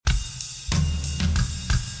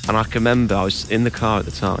And I can remember I was in the car at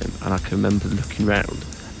the time, and I can remember looking round,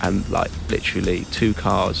 and like literally 2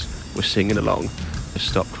 cars were singing along. Just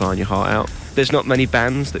stop crying your heart out. There's not many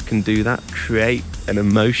bands that can do that, create an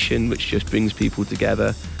emotion which just brings people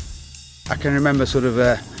together. I can remember sort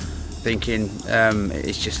of thinking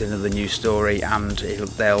it's just another news story and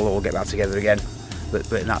they'll all get back together again.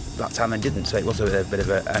 But in that time they didn't, so it was a bit of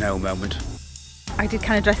an oh moment. I did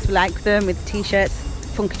kind of dress like them with T-shirts,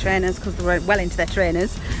 funky trainers, because they were well into their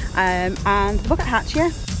trainers, and the bucket hats,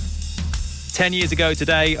 yeah. 10 years ago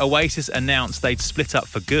today, Oasis announced they'd split up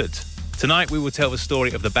for good. Tonight we will tell the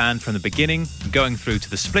story of the band from the beginning, going through to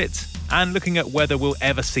the split, and looking at whether we'll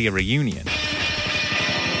ever see a reunion.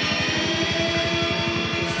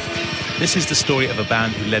 This is the story of a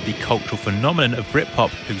band who led the cultural phenomenon of Britpop,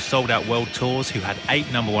 who sold out world tours, who had 8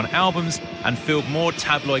 #1 albums, and filled more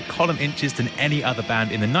tabloid column inches than any other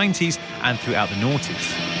band in the 90s and throughout the noughties.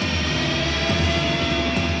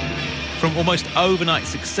 From almost overnight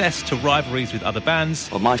success to rivalries with other bands.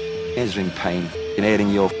 Well, my ears are in pain in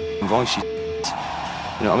hearing your voice. You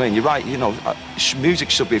know what I mean? You're right, you know,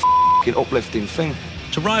 music should be a uplifting thing.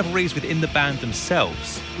 To rivalries within the band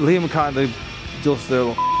themselves. Liam kind of does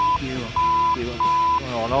the you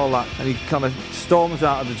and all that, and he kind of storms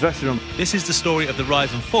out of the dressing room. This is the story of the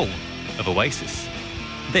rise and fall of Oasis.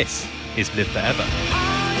 This is Live Forever.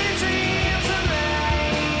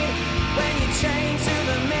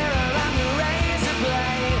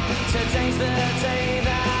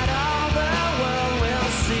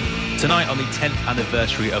 Tonight, on the 10th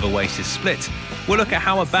anniversary of Oasis' split, we'll look at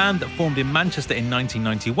how a band that formed in Manchester in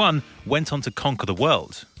 1991 went on to conquer the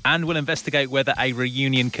world. And we'll investigate whether a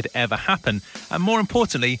reunion could ever happen, and more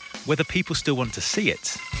importantly, whether people still want to see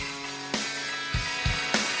it.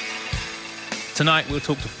 Tonight, we'll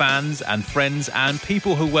talk to fans and friends and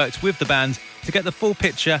people who worked with the band to get the full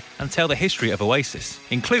picture and tell the history of Oasis,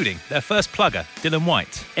 including their first plugger, Dylan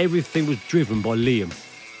White. Everything was driven by Liam.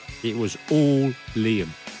 It was all Liam.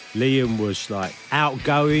 Liam was like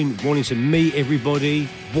outgoing, wanting to meet everybody,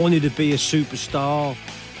 wanted to be a superstar,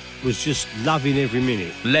 was just loving every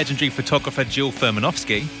minute. Legendary photographer Jill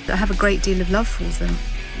Furmanovsky. I have a great deal of love for them,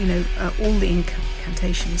 you know, all the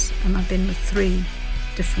incantations, and I've been with 3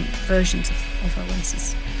 different versions of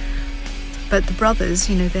Oasis. But the brothers,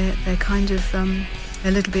 you know, they're kind of a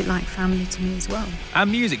little bit like family to me as well.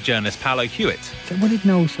 And music journalist Paolo Hewitt. So what did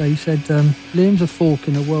Noel say? He said, Liam's a fork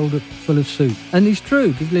in a world full of soup. And it's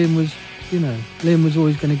true, because Liam was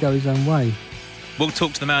always going to go his own way. We'll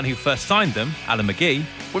talk to the man who first signed them, Alan McGee.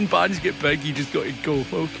 When bands get big, you just got to go,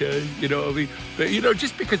 okay, you know what I mean? But, you know,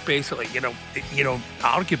 just because basically, you know,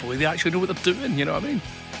 arguably they actually know what they're doing, you know what I mean?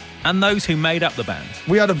 And those who made up the band.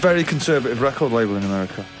 We had a very conservative record label in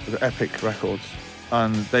America, Epic Records,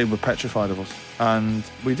 and they were petrified of us. And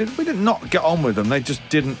we did not get on with them. They just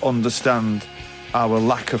didn't understand our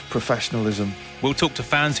lack of professionalism. We'll talk to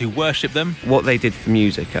fans who worship them. What they did for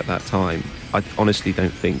music at that time, I honestly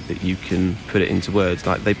don't think that you can put it into words.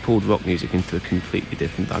 Like, they pulled rock music into a completely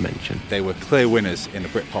different dimension. They were clear winners in the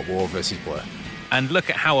Britpop war versus Blur. And look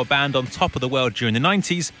at how a band on top of the world during the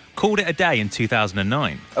 90s called it a day in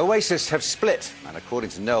 2009. Oasis have split, and according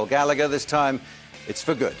to Noel Gallagher, this time it's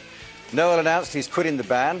for good. Noel announced he's quitting the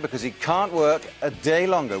band because he can't work a day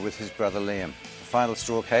longer with his brother Liam. The final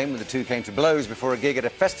straw came when the two came to blows before a gig at a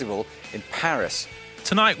festival in Paris.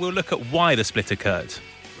 Tonight we'll look at why the split occurred.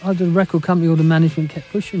 Either the record company or the management kept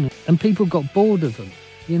pushing it, and people got bored of them.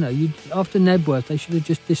 You know, after Nebworth, they should have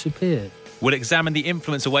just disappeared. We'll examine the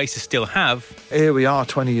influence Oasis still have. Here we are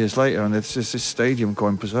 20 years later, and it's just this stadium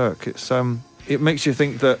going berserk. It makes you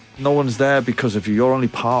think that no one's there because of you. You're only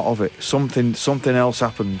part of it. Something else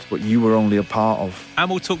happened, but you were only a part of. And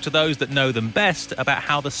we'll talk to those that know them best about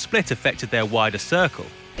how the split affected their wider circle.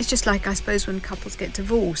 It's just like, I suppose, when couples get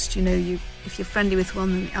divorced, you know, if you're friendly with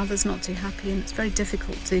one and the other's not too happy, and it's very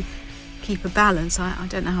difficult to keep a balance. I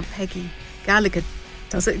don't know how Peggy Gallagher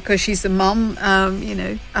does it, because she's the mum,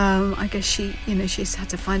 I guess she's had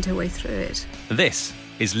to find her way through it. This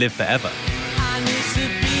is Live Forever. I need to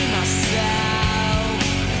be myself.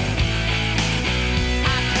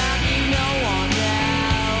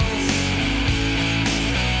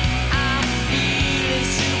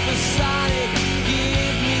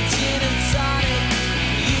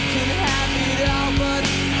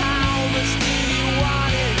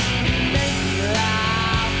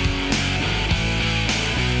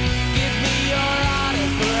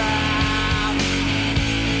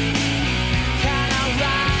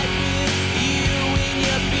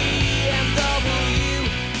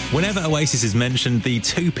 Whenever Oasis is mentioned, the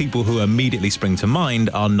two people who immediately spring to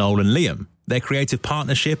mind are Noel and Liam. Their creative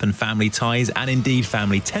partnership and family ties, and indeed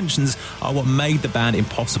family tensions, are what made the band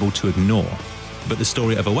impossible to ignore. But the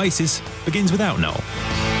story of Oasis begins without Noel.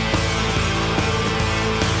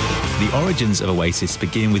 The origins of Oasis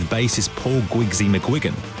begin with bassist Paul Gwigsy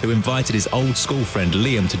McGuigan, who invited his old school friend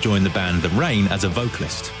Liam to join the band The Rain as a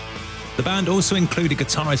vocalist. The band also included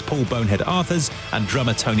guitarist Paul Bonehead Arthurs and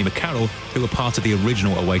drummer Tony McCarroll, who were part of the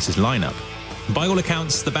original Oasis lineup. By all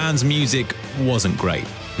accounts, the band's music wasn't great.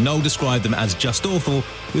 Noel described them as just awful,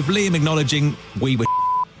 with Liam acknowledging, "We were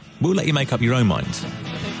We'll let you make up your own mind."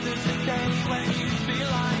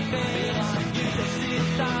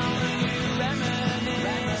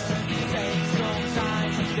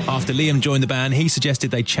 After Liam joined the band, he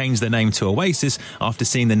suggested they change their name to Oasis after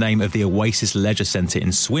seeing the name of the Oasis Leisure Centre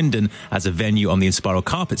in Swindon as a venue on the Inspiral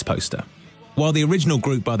Carpets poster. While the original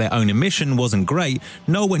group by their own admission wasn't great,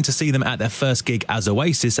 Noel went to see them at their first gig as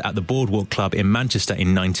Oasis at the Boardwalk Club in Manchester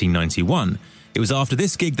in 1991. It was after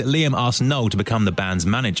this gig that Liam asked Noel to become the band's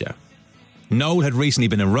manager. Noel had recently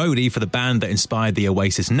been a roadie for the band that inspired the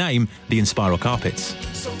Oasis name, the Inspiral Carpets.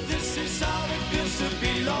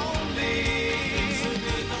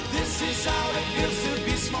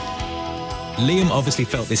 Liam obviously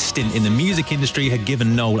felt this stint in the music industry had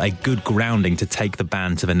given Noel a good grounding to take the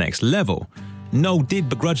band to the next level. Noel did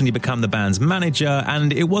begrudgingly become the band's manager,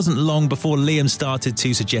 and it wasn't long before Liam started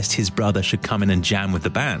to suggest his brother should come in and jam with the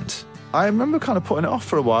band. I remember kind of putting it off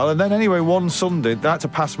for a while, and then anyway, one Sunday, they had to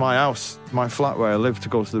pass my house, my flat where I lived, to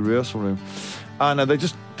go to the rehearsal room. And they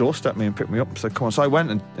just doorstepped me and picked me up and said, "Come on." So I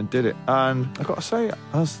went and did it. And I got to say,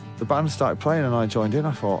 as the band started playing and I joined in,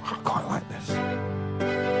 I thought, I quite like this.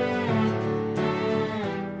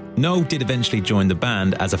 Noel did eventually join the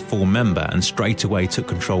band as a full member and straight away took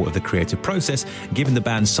control of the creative process, given the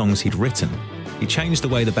band's songs he'd written. He changed the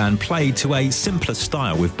way the band played to a simpler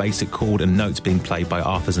style, with basic chord and notes being played by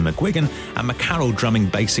Arthurs and McGuigan, and McCarroll drumming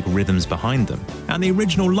basic rhythms behind them. And the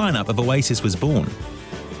original lineup of Oasis was born.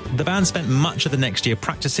 The band spent much of the next year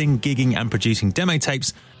practicing, gigging and producing demo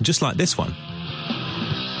tapes, just like this one.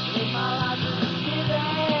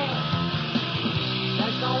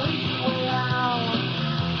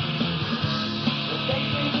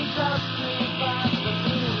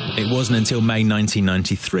 It wasn't until May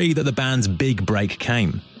 1993 that the band's big break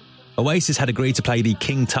came. Oasis had agreed to play the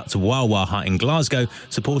King Tut's Wah Wah Hut in Glasgow,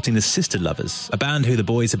 supporting the Sister Lovers, a band who the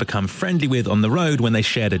boys had become friendly with on the road when they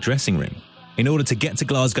shared a dressing room. In order to get to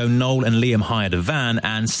Glasgow, Noel and Liam hired a van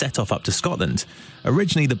and set off up to Scotland.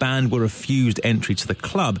 Originally, the band were refused entry to the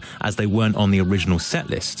club as they weren't on the original set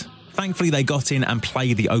list. Thankfully, they got in and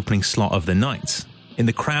played the opening slot of the night. In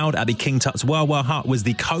the crowd at the King Tut's Wah Wah Hut was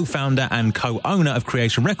the co-founder and co-owner of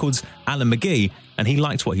Creation Records, Alan McGee, and he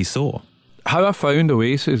liked what he saw. How I found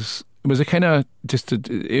Oasis was a kind of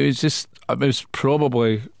it was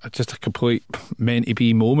probably just a complete meant to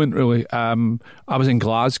be moment, really. I was in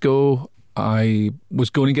Glasgow. I was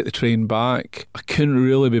going to get the train back. I couldn't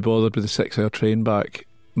really be bothered with the 6-hour train back.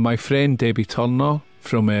 My friend Debbie Turner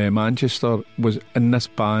from Manchester was in this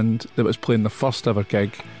band that was playing the first ever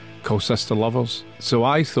gig called Sister Lovers. So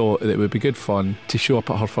I thought that it would be good fun to show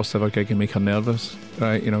up at her first ever gig and make her nervous,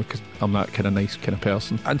 right? You know, because I'm that kind of nice kind of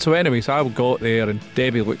person. And so anyways, I got there and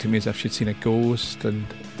Debbie looked at me as if she'd seen a ghost, and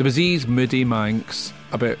there was these moody Manx,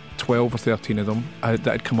 about 12 or 13 of them, that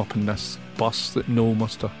had come up in this bus that Noel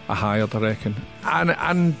must have hired, I reckon.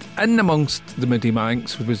 And in amongst the moody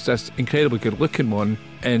Manx was this incredibly good looking one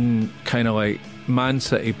in kind of like Man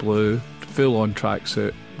City blue, full on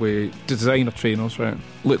tracksuit, with designer trainers, right?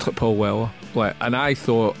 Looked like Paul Weller. And I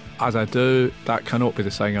thought, as I do, that cannot be the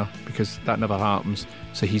singer, because that never happens.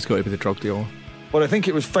 So he's got to be the drug dealer. Well, I think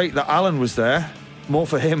it was fate that Alan was there, more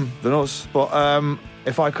for him than us. But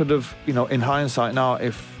if I could have, in hindsight now,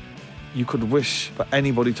 if you could wish for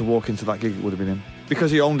anybody to walk into that gig, it would have been him. Because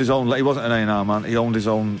he owned his own, he wasn't an A&R man, he owned his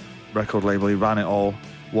own record label, he ran it all.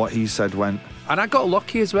 What he said went. And I got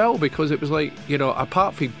lucky as well, because it was like,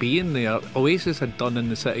 apart from being there, Oasis had done In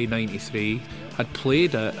the City 93, had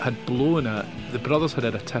played it, had blown it. The brothers had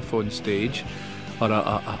a tiff on stage, or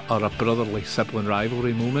a brotherly sibling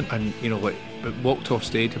rivalry moment, and walked off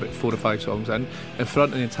stage about 4 or 5 songs in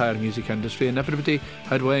front of the entire music industry, and everybody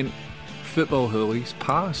had went, football hoolies,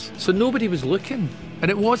 pass. So nobody was looking, and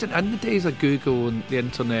it wasn't in the days of Google and the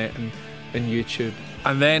internet and YouTube.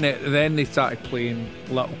 And then they started playing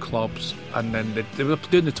little clubs, and then they were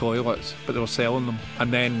doing the toilets, but they were selling them.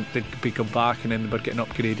 And then they'd come back, and then they were getting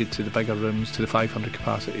upgraded to the bigger rooms, to the 500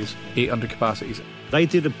 capacities, 800 capacities. They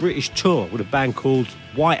did a British tour with a band called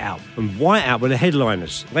Whiteout, and Whiteout were the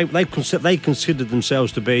headliners. They considered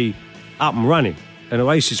themselves to be up and running. And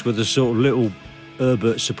Oasis were the sort of little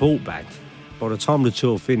Herbert support band. By the time the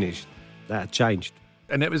tour finished, that had changed.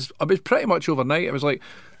 And it was pretty much overnight. It was like,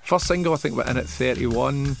 first single I think went in at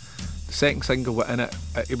 31, the second single went in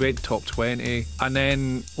it went top 20, and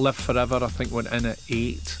then Live Forever I think went in at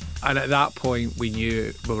 8. And at that point we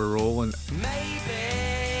knew we were rolling. Maybe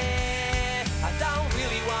I don't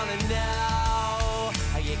really want to know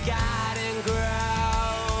how you got and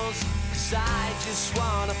grows, 'cause I just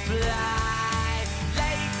want to fly.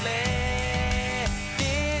 Lately,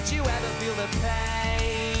 did you ever feel the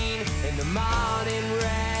pain in the morning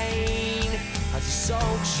rain as it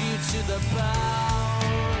soaks you to the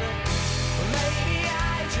bone? Well, maybe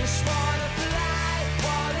I just want to fly,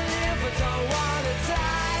 want to live but don't want to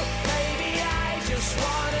die. Maybe I just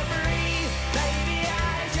want to breathe, maybe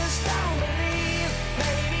I just don't believe.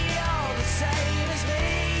 Maybe you're the same as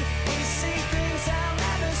me, we see things I'll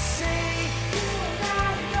never see. You and I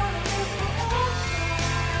are gonna live forever.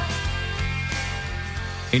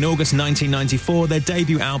 In August 1994, their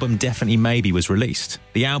debut album Definitely Maybe was released.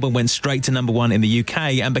 The album went straight to number 1 in the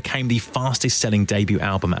UK and became the fastest-selling debut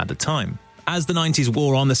album at the time. As the 90s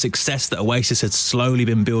wore on, the success that Oasis had slowly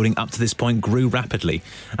been building up to this point grew rapidly.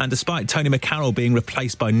 And despite Tony McCarroll being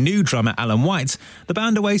replaced by new drummer Alan White, the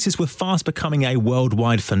band Oasis were fast becoming a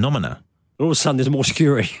worldwide phenomena. All of a sudden, there's more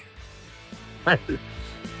security.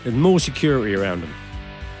 There's more security around them.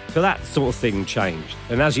 So that sort of thing changed.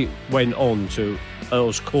 And as it went on to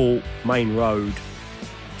Earl's Court, Main Road,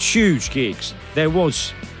 huge gigs, there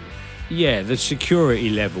was, the security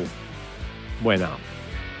level went up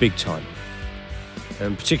big time.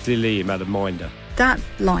 And particularly Liam had a minder. That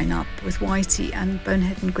lineup with Whitey and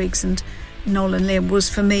Bonehead and Griggs and Noel and Liam was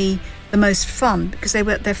for me the most fun because they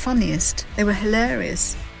were their funniest. They were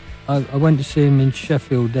hilarious. I went to see them in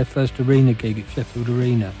Sheffield, their first arena gig at Sheffield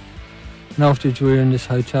Arena. And afterwards we were in this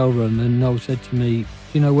hotel room and Noel said to me, "Do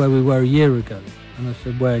you know where we were a year ago?" And I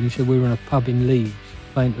said, "Where?" And he said, "We were in a pub in Leeds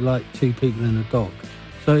playing to like 2 people and a dog."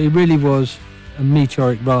 So it really was a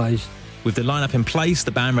meteoric rise. With the lineup in place,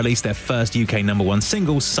 the band released their first UK number 1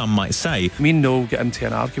 single, Some Might Say. Me and Noel get into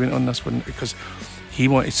an argument on this one because he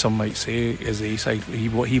wanted Some Might Say as A side. He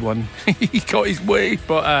won. He got his way,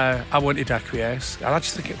 but I wanted Acquiesce. And I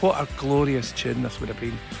just think what a glorious tune this would have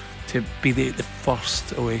been to be the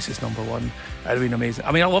first Oasis number 1. It would have been amazing.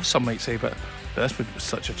 I mean, I love Some Might Say, but this was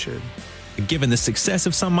such a tune. Given the success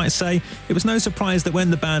of Some Might Say, it was no surprise that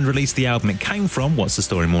when the band released the album it came from, What's the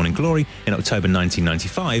Story, Morning Glory, in October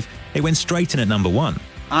 1995, it went straight in at number 1.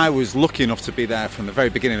 I was lucky enough to be there from the very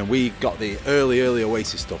beginning, and we got the early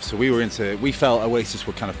Oasis stuff. So we felt Oasis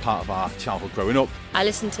were kind of part of our childhood growing up. I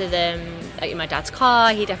listened to them in my dad's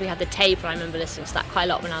car. He definitely had the tape, and I remember listening to that quite a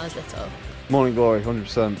lot when I was little. Morning Glory,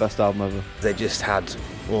 100% best album ever. They just had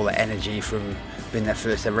all the energy from being their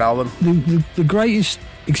first ever album. The greatest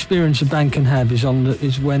experience a band can have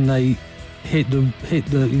is when they hit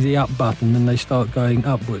the up button and they start going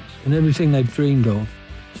upwards, and everything they've dreamed of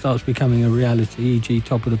starts becoming a reality. E.g.,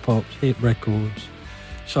 Top of the Pops, hit records,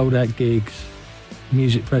 sold out gigs,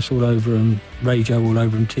 music press all over them, radio all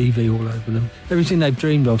over them, TV all over them. Everything they've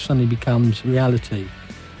dreamed of suddenly becomes reality,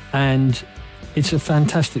 and it's a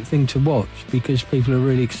fantastic thing to watch because people are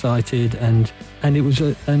really excited, and it was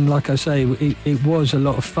like I say, it was a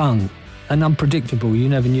lot of fun and unpredictable. You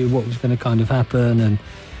never knew what was going to kind of happen, and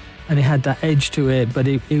it had that edge to it, but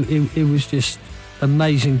it was just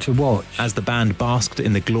amazing to watch. As the band basked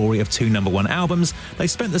in the glory of 2 number 1 albums, they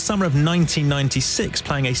spent the summer of 1996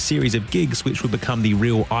 playing a series of gigs which would become the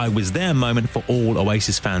real I Was There moment for all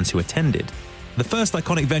Oasis fans who attended. The first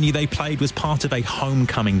iconic venue they played was part of a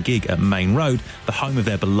homecoming gig at Main Road, the home of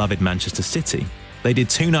their beloved Manchester City. They did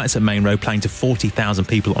 2 nights at Main Road, playing to 40,000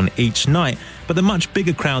 people on each night, but the much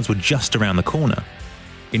bigger crowds were just around the corner.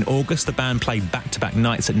 In August, the band played back-to-back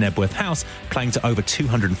nights at Nebworth House, playing to over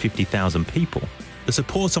 250,000 people. The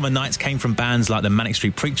support on the nights came from bands like the Manic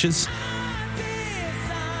Street Preachers,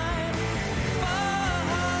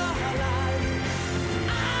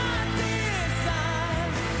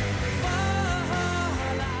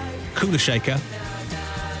 Cooler Shaker,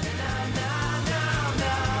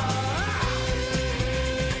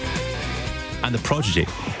 and The Prodigy.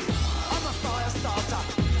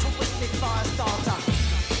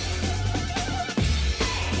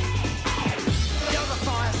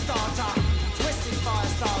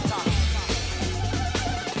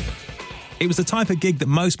 It was the type of gig that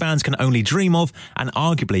most bands can only dream of, and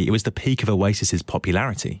arguably it was the peak of Oasis's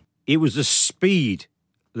popularity. It was the speed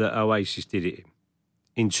that Oasis did it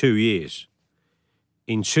in 2 years.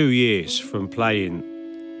 In 2 years, from playing,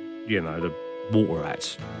 the Water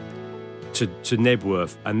Rats to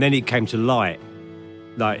Nebworth, and then it came to light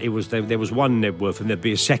Like, there was one Nebworth and there'd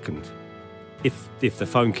be a second. If the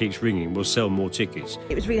phone keeps ringing, we'll sell more tickets.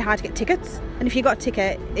 It was really hard to get tickets, and if you got a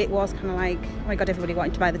ticket, it was kind of like, oh my God, everybody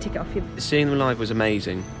wanted to buy the ticket off you. Seeing them live was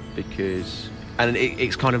amazing because, and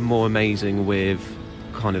it's kind of more amazing with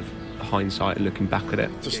kind of hindsight and looking back at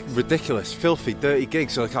it. Just ridiculous, filthy, dirty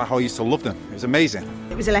gigs, like how I used to love them. It was amazing.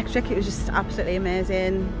 It was electric, it was just absolutely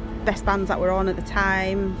amazing. Best bands that were on at the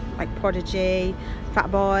time, like Prodigy,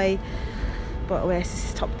 Fat Boy, but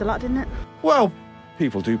Oasis topped the lot, didn't it? Well,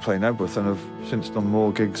 people do play Nebworth and have since done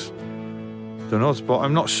more gigs than us, but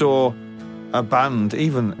I'm not sure a band,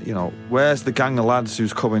 even, you know, where's the gang of lads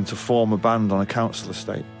who's coming to form a band on a council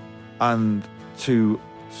estate and to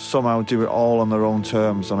somehow do it all on their own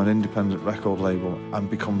terms on an independent record label and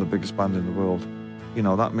become the biggest band in the world? You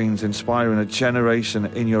know, that means inspiring a generation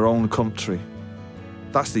in your own country.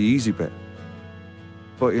 That's the easy bit.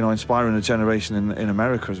 But, you know, inspiring a generation in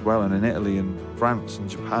America as well, and in Italy and France and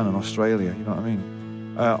Japan and Australia, you know what I mean?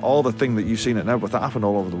 All the thing that you've seen at Nebworth, that happened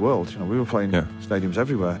all over the world. You know, we were playing stadiums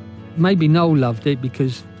everywhere. Maybe Noel loved it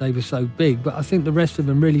because they were so big, but I think the rest of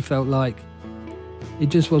them really felt like it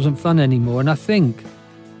just wasn't fun anymore. And I think,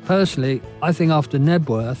 personally, after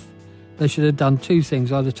Nebworth, they should have done two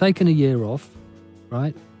things. Either taken a year off,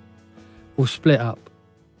 right, or split up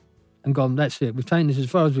and gone, that's it, we've taken this as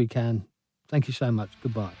far as we can. Thank you so much,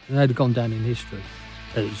 goodbye. And they'd have gone down in history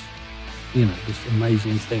as, you know, this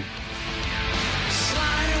amazing thing.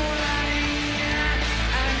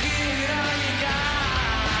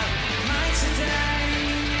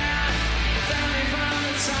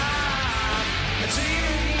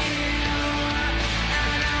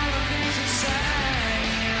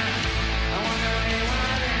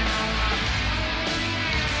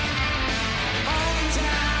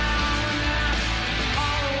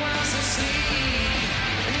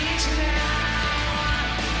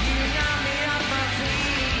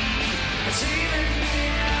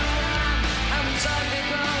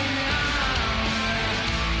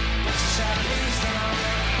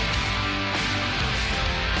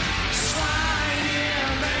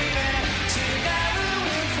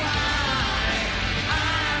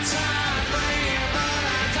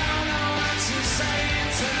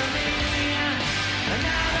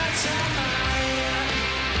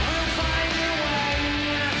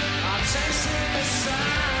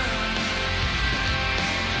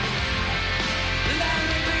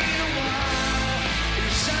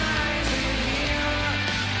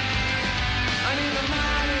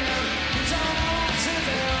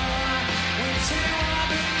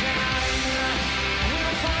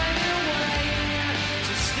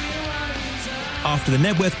 After the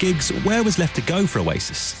Nebworth gigs, where was left to go for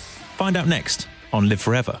Oasis? Find out next on Live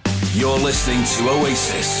Forever. You're listening to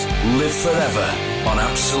Oasis Live Forever on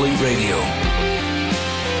Absolute Radio.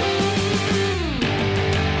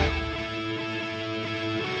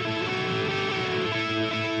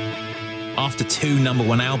 After 2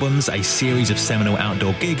 number-1 albums, a series of seminal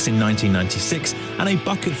outdoor gigs in 1996, and a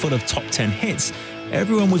bucket full of top 10 hits,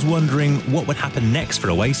 everyone was wondering what would happen next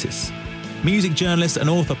for Oasis. Music journalist and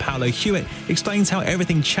author Paolo Hewitt explains how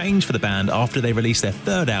everything changed for the band after they released their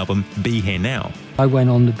third album, Be Here Now. I went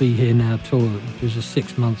on the Be Here Now tour, which was a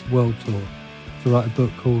 6-month world tour, to write a book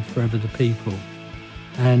called Forever the People.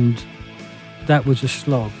 And that was a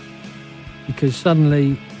slog, because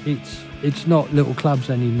suddenly it's not little clubs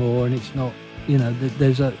anymore, and it's not, you know,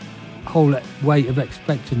 there's a whole weight of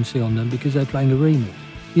expectancy on them because they're playing arenas.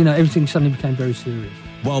 You know, everything suddenly became very serious.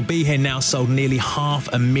 While Be Here Now sold nearly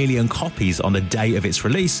 500,000 copies on the day of its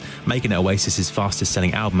release, making it Oasis's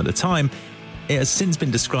fastest-selling album at the time, it has since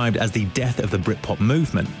been described as the death of the Britpop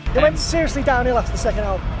movement. It went seriously downhill after the second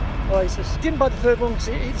album, Oasis. Didn't buy the third one because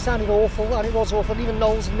it sounded awful, and it was awful, and even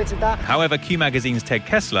Knowles admitted that. However, Q Magazine's Ted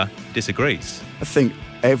Kessler disagrees. I think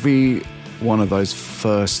every one of those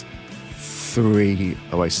first 3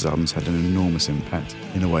 Oasis albums had an enormous impact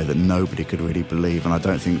in a way that nobody could really believe, and I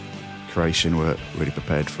don't think Creation were really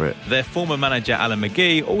prepared for it. Their former manager Alan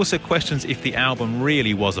McGee also questions if the album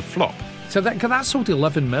really was a flop. So that sold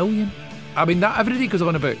 11 million. I mean, that everybody goes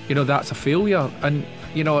on about, you know, that's a failure. And,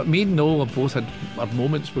 you know, me and Noel have both had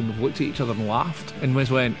moments when we've looked at each other and laughed and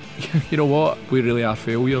went, you know what, we really are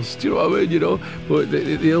failures. Do you know what I mean? You know, but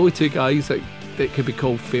the only 2 guys that could be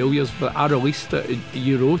called failures, but I released it,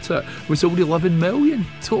 you wrote it, we sold 11 million.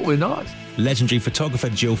 Totally nuts. Legendary photographer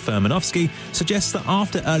Jill Furmanovsky suggests that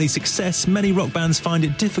after early success, many rock bands find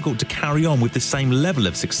it difficult to carry on with the same level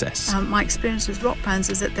of success. My experience with rock bands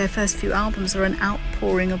is that their first few albums are an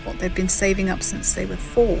outpouring of what they've been saving up since they were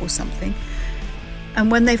 4 or something. And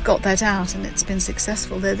when they've got that out and it's been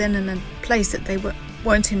successful, they're then in a place that they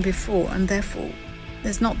weren't in before, and therefore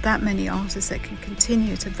There's not that many artists that can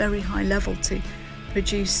continue at a very high level to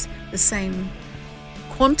produce the same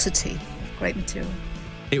quantity of great material.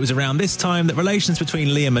 It was around this time that relations between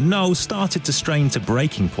Liam and Noel started to strain to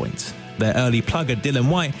breaking point. Their early plugger, Dylan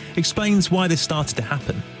White, explains why this started to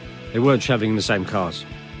happen. They weren't travelling in the same cars.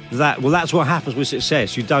 That's what happens with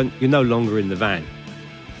success. You're no longer in the van.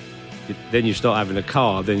 Then you start having a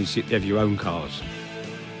car, then you have your own cars.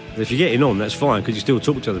 And if you're getting on, that's fine, because you still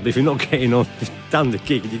talk to each other. But if you're not getting on, you've done the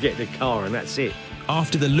gig and you get in the car and that's it.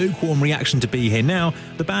 After the lukewarm reaction to Be Here Now,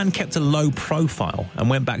 the band kept a low profile and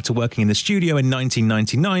went back to working in the studio in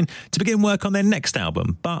 1999 to begin work on their next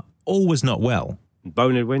album, but all was not well.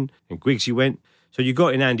 Bonehead went and Griggsy went. So you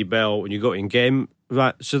got in Andy Bell and you got in Gem,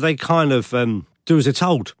 right? So they kind of do as they're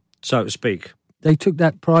told, so to speak. They took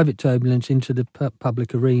that private turbulence into the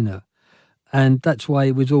public arena, and that's why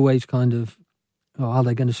it was always kind of, are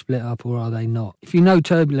they going to split up or are they not? If you know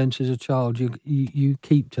turbulence as a child, you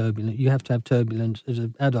keep turbulent. You have to have turbulence as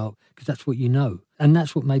an adult because that's what you know. And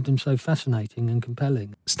that's what made them so fascinating and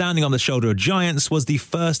compelling. Standing on the Shoulder of Giants was the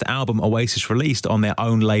first album Oasis released on their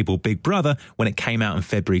own label Big Brother when it came out in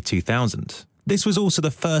February 2000. This was also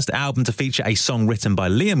the first album to feature a song written by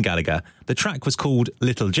Liam Gallagher. The track was called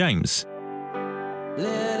Little James.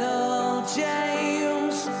 Little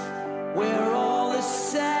James, we're all the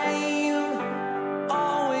same.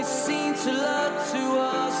 Always seem to look to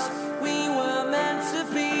us. We were meant to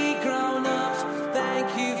be grown-ups. Thank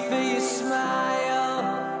you for your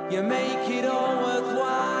smile. You make it all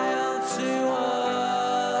worthwhile to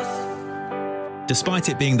us. Despite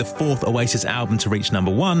it being the fourth Oasis album to reach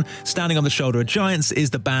number one, Standing on the Shoulder of Giants is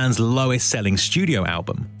the band's lowest-selling studio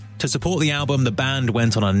album. To support the album, the band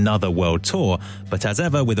went on another world tour, but as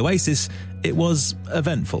ever with Oasis, it was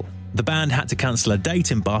eventful. The band had to cancel a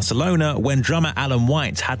date in Barcelona when drummer Alan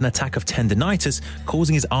White had an attack of tendinitis,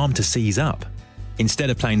 causing his arm to seize up. Instead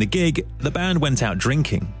of playing the gig, the band went out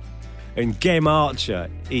drinking. And Gem Archer,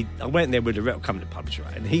 I went there with the record company publisher,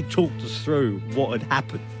 and he talked us through what had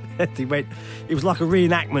happened. He went, it was like a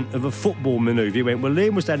reenactment of a football manoeuvre. He went, well,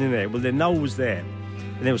 Liam was standing there, well, then Noel was there.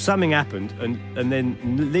 And there was something happened, and then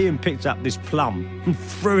Liam picked up this plum and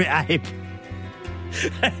threw it at him.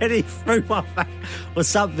 And he threw my back, or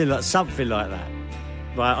something like that,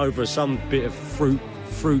 right, over some bit of fruit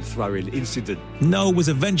throwing incident. Noel was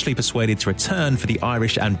eventually persuaded to return for the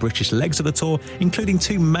Irish and British legs of the tour, including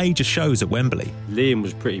two major shows at Wembley. Liam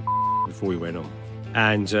was pretty before we went on,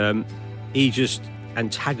 and he just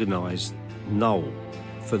antagonised Noel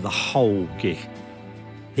for the whole gig.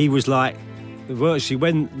 He was like,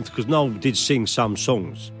 virtually because Noel did sing some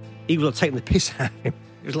songs, he was like taking the piss out of him.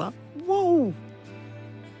 He was like, whoa.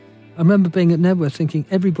 I remember being at Nebworth thinking,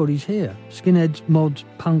 everybody's here. Skinheads, mods,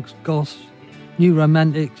 punks, goths, new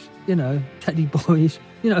romantics, teddy boys,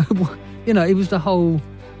 it was the whole,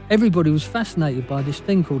 everybody was fascinated by this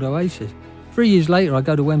thing called Oasis. 3 years later, I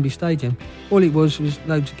go to Wembley Stadium. All it was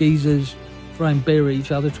loads of geezers throwing beer at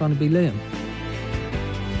each other trying to be Liam.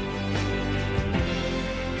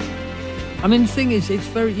 I mean, the thing is, it's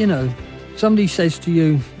very, somebody says to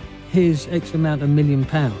you, here's X amount of £1 million,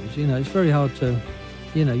 it's very hard to,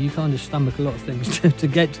 you kind of stomach a lot of things to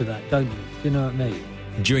get to that, don't you? Do you know what I mean?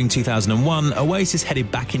 During 2001, Oasis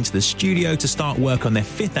headed back into the studio to start work on their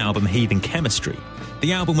fifth album, Heathen Chemistry.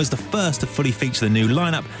 The album was the first to fully feature the new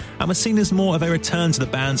lineup and was seen as more of a return to the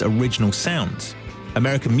band's original sound.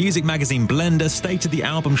 American music magazine Blender stated the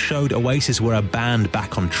album showed Oasis were a band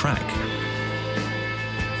back on track.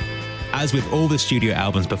 As with all the studio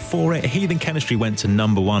albums before it, Heathen Chemistry went to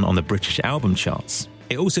number one on the British album charts.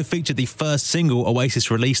 It also featured the first single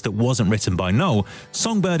Oasis released that wasn't written by Noel.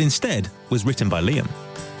 Songbird instead was written by Liam.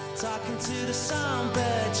 Talking to the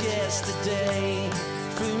songbird yesterday,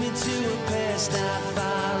 flew me to a place not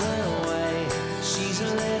far away. She's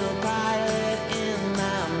a little pilot in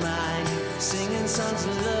my mind, singing songs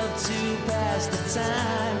of love to pass the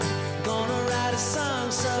time. Gonna write a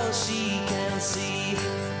song so she can see,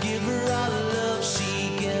 give her all the love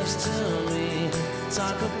she gives to me.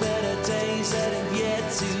 Talk of better days that have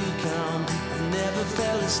yet to come. I never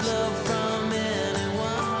felt this love from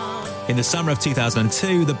anyone. In the summer of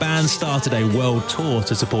 2002, the band started a world tour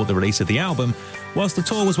to support the release of the album. Whilst the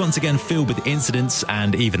tour was once again filled with incidents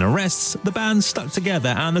and even arrests, the band stuck together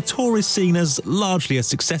and the tour is seen as largely a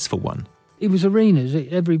successful one. It was arenas.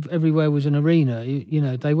 Everywhere was an arena.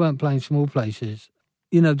 They weren't playing small places.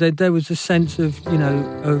 There was a sense of,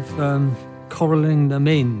 corralling them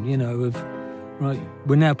in, right,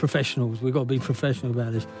 we're now professionals, we've got to be professional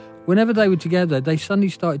about this. Whenever they were together, they suddenly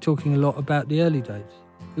started talking a lot about the early days.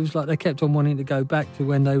 It was like they kept on wanting to go back to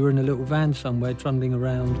when they were in a little van somewhere, trundling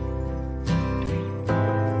around.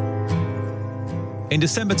 In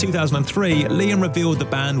December 2003, Liam revealed the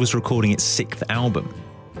band was recording its 6th album.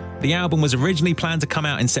 The album was originally planned to come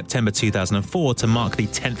out in September 2004 to mark the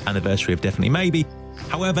 10th anniversary of Definitely Maybe.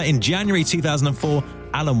 However, in January 2004,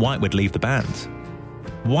 Alan White would leave the band.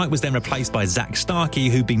 White was then replaced by Zach Starkey,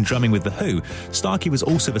 who'd been drumming with The Who. Starkey was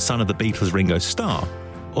also the son of the Beatles' Ringo Starr.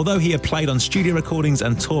 Although he had played on studio recordings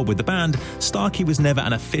and toured with the band, Starkey was never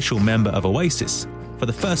an official member of Oasis. For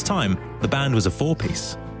the first time, the band was a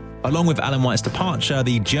four-piece. Along with Alan White's departure,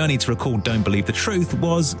 the journey to record Don't Believe the Truth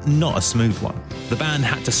was not a smooth one. The band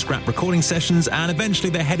had to scrap recording sessions, and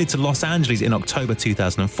eventually they headed to Los Angeles in October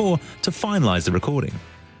 2004 to finalise the recording.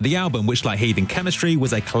 The album, which like Heathen Chemistry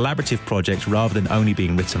was a collaborative project rather than only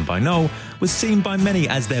being written by Noel, was seen by many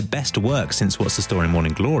as their best work since What's the Story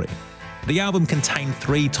Morning Glory. The album contained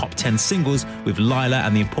 3 top 10 singles, with Lila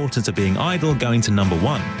and The Importance of Being Idle going to number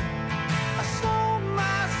 1.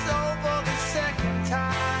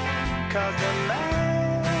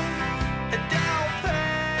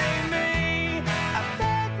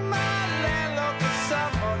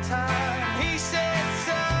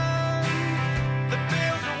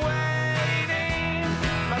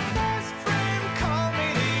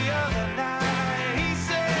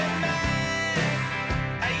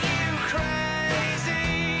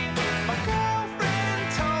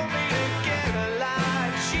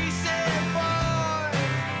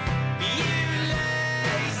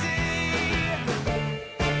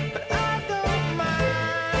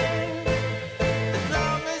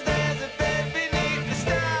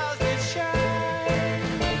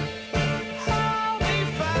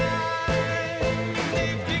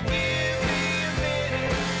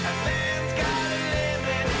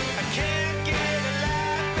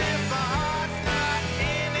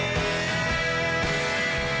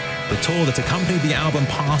 The tour that accompanied the album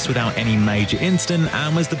passed without any major incident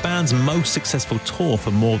and was the band's most successful tour for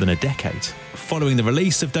more than a decade. Following the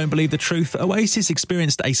release of Don't Believe the Truth, Oasis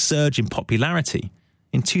experienced a surge in popularity.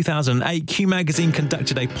 In 2008, Q Magazine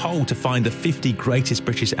conducted a poll to find the 50 greatest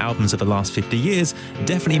British albums of the last 50 years.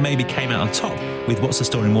 Definitely Maybe came out on top, with What's the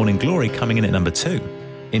Story Morning Glory coming in at number 2.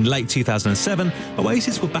 In late 2007,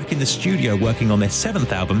 Oasis were back in the studio working on their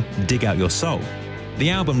 7th album, Dig Out Your Soul. The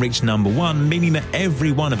album reached number 1, meaning that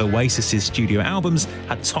every one of Oasis's studio albums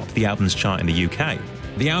had topped the albums chart in the UK.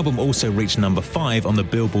 The album also reached number 5 on the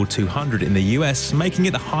Billboard 200 in the US, making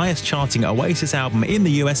it the highest charting Oasis album in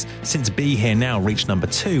the US since Be Here Now reached number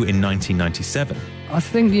 2 in 1997. I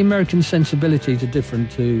think the American sensibilities are different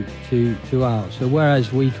to ours. So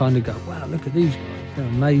whereas we kind of go, wow, look at these guys, they're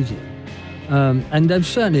amazing. And there's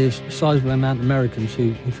certainly a sizable amount of Americans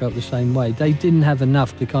who felt the same way. They didn't have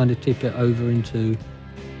enough to kind of tip it over into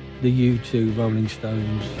the U2, Rolling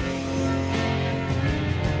Stones.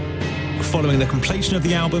 Following the completion of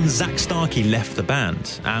the album, Zach Starkey left the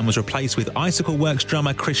band and was replaced with Icicle Works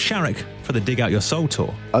drummer Chris Sharrock for the Dig Out Your Soul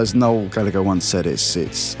tour. As Noel Gallagher once said, it's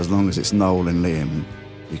as long as it's Noel and Liam,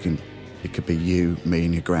 it could be you, me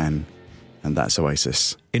and your gran, and that's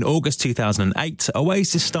Oasis. In August 2008,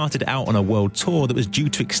 Oasis started out on a world tour that was due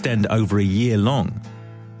to extend over a year long.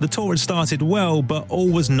 The tour had started well, but all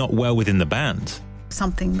was not well within the band.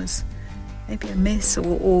 Something was maybe amiss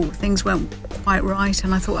or things weren't quite right,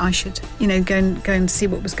 and I thought I should, go and see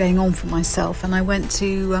what was going on for myself. And I went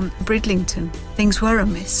to Bridlington. Things were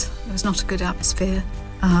amiss. There was not a good atmosphere.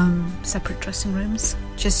 Separate dressing rooms.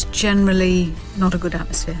 Just generally not a good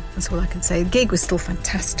atmosphere. That's all I can say. The gig was still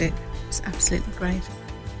fantastic. It was absolutely great.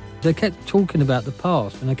 They kept talking about the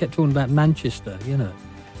past, and they kept talking about Manchester,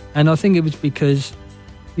 And I think it was because,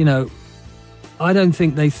 I don't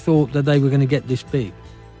think they thought that they were going to get this big.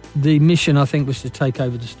 The mission, I think, was to take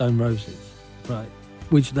over the Stone Roses, right?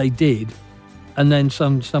 Which they did, and then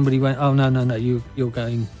somebody went, "Oh no, you're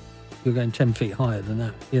going 10 feet higher than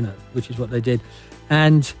that," which is what they did,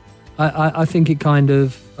 and I think it kind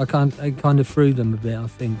of threw them a bit. I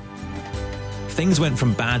think. Things went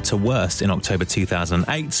from bad to worse in October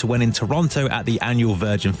 2008 when in Toronto at the annual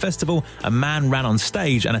Virgin Festival, a man ran on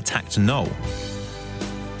stage and attacked Noel.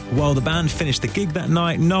 While the band finished the gig that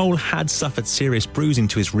night, Noel had suffered serious bruising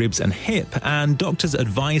to his ribs and hip, and doctors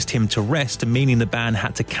advised him to rest, meaning the band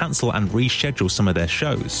had to cancel and reschedule some of their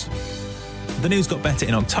shows. The news got better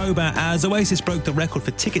in October as Oasis broke the record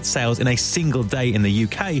for ticket sales in a single day in the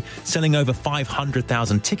UK, selling over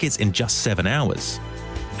 500,000 tickets in just 7 hours.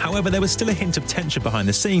 However, there was still a hint of tension behind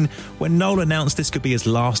the scene when Noel announced this could be his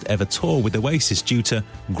last ever tour with Oasis due to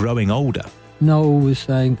growing older. Noel was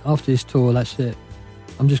saying, after this tour, that's it.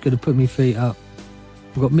 I'm just going to put my feet up.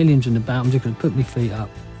 I've got millions in the bank, I'm just going to put my feet up.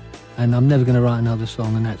 And I'm never going to write another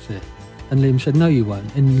song, and that's it. And Liam said, no, you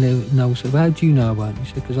won't. And Noel said, well, how do you know I won't? He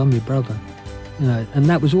said, because I'm your brother. You know, and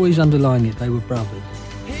that was always underlying it. They were brothers.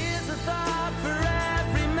 Here's a thought for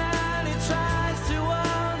every man who tries to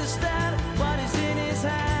understand what is in his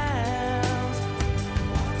hands.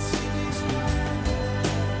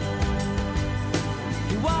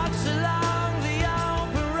 He walks along the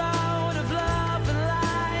open road of love and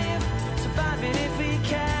life, surviving if he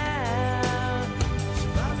can.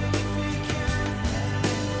 Surviving if he can.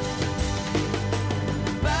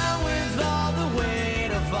 Bound with all the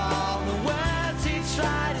weight of all the words he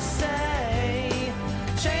tried to say,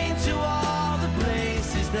 chained to all the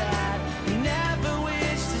places that he never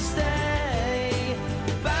wished to stay.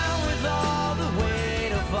 Bound with all the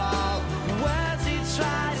weight of all the words he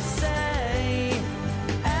tried to say.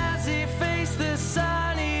 As he faced the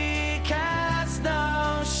sun, he cast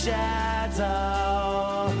no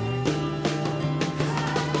shadow.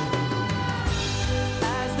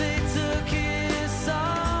 As they took his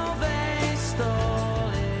soul, they stole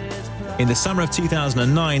his pride. In the summer of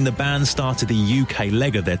 2009, the band started the UK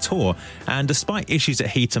leg of their tour, and despite issues at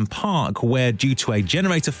Heaton Park, where due to a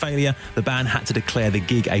generator failure, the band had to declare the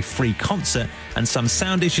gig a free concert, and some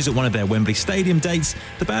sound issues at one of their Wembley Stadium dates,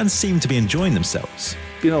 the band seemed to be enjoying themselves.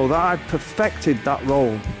 You know, that I perfected that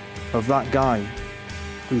role of that guy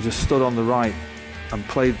who just stood on the right and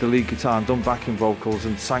played the lead guitar and done backing vocals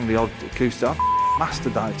and sang the odd acoustic. I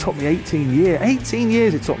mastered that. It took me 18 years. 18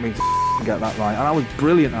 years it took me to get that right, and I was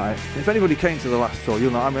brilliant at it. If anybody came to the last tour,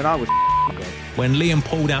 you'll know, I mean, I was good. When Liam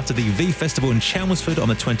pulled out of the V Festival in Chelmsford on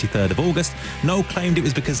the 23rd of August, Noel claimed it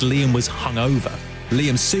was because Liam was hungover.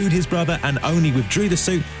 Liam sued his brother and only withdrew the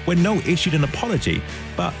suit when Noel issued an apology,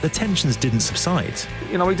 but the tensions didn't subside.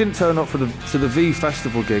 You know, he didn't turn up to the V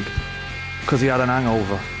Festival gig because he had an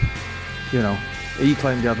hangover. You know, he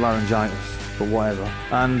claimed he had laryngitis, but whatever.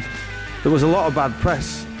 And there was a lot of bad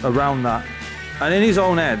press around that. And in his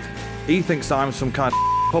own head, he thinks that I'm some kind of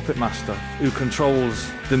puppet master who controls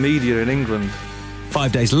the media in England.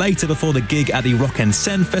 5 days later, before the gig at the Rock en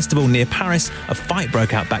Seine festival near Paris, a fight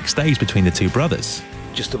broke out backstage between the two brothers.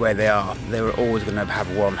 Just the way they are, they were always going to have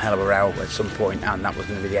one hell of a row at some point, and that was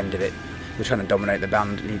going to be the end of it. They're trying to dominate the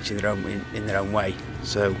band in their own way.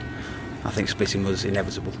 So I think splitting was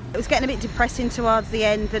inevitable. It was getting a bit depressing towards the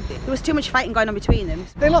end. There was too much fighting going on between them.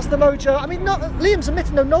 They lost the mojo. I mean, Liam's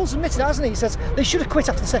admitted, Noel's admitted, hasn't he? He says they should have quit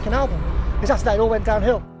after the second album, because after that it all went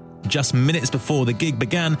downhill. Just minutes before the gig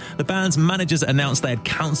began, the band's managers announced they had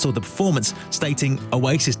cancelled the performance, stating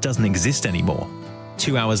Oasis doesn't exist anymore.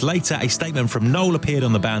 2 hours later, a statement from Noel appeared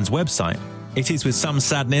on the band's website. It is with some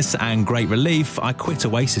sadness and great relief I quit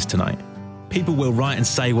Oasis tonight. People will write and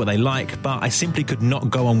say what they like, but I simply could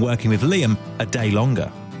not go on working with Liam a day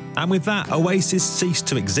longer. And with that, Oasis ceased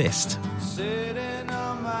to exist. Sitting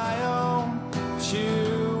on my own,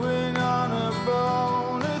 chewing on a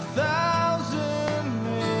bone, 1,000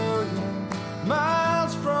 million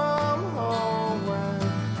miles from home, when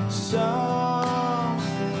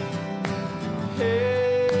something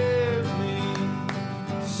hit me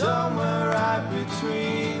somewhere right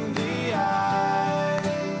between the eyes.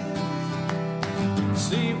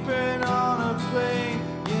 Sleeping on a plane,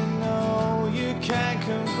 you know you can't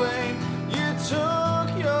complain. You took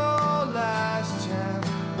your last chance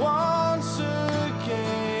once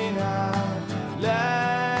again. I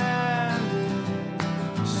landed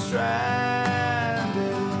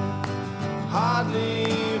stranded, hardly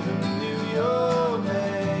even knew your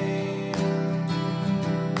name.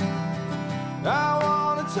 I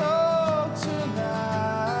wanna talk tonight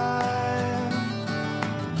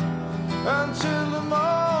until the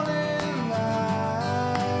morning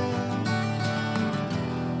light,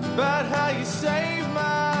 about how you saved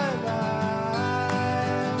my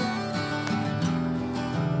life.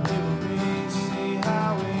 Let me see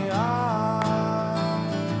how we are.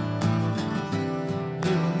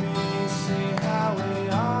 Let me see how we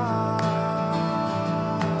are.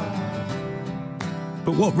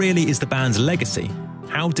 But what really is the band's legacy?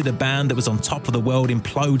 How did a band that was on top of the world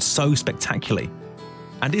implode so spectacularly?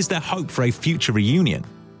 And is there hope for a future reunion?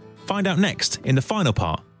 Find out next in the final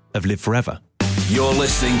part of Live Forever. You're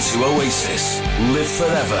listening to Oasis, Live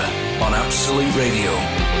Forever on Absolute Radio.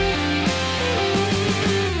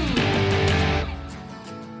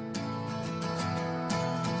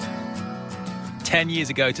 Ten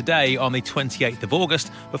years ago today, on the 28th of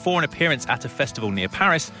August, before an appearance at a festival near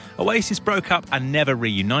Paris, Oasis broke up and never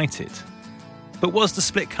reunited. But was the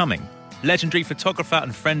split coming? Legendary photographer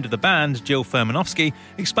and friend of the band, Jill Furmanovsky,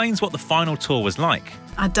 explains what the final tour was like.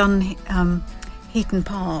 I'd done Heaton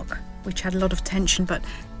Park, which had a lot of tension, but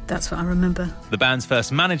that's what I remember. The band's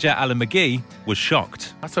first manager, Alan McGee, was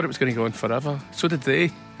shocked. I thought it was going to go on forever. So did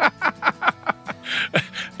they.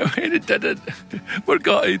 and it didn't. We're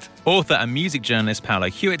gutted. Author and music journalist Paolo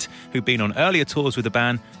Hewitt, who'd been on earlier tours with the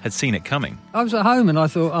band, had seen it coming. I was at home and I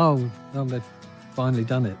thought, oh, they've finally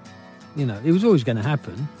done it. You know, it was always going to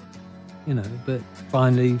happen, you know, but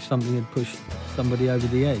finally something had pushed somebody over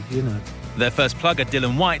the edge, you know. Their first plugger,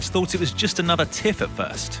 Dylan White, thought it was just another tiff at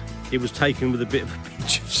first. It was taken with a bit of a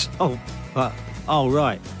pinch of salt, but, oh,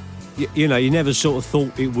 right. You know, you never sort of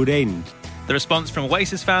thought it would end. The response from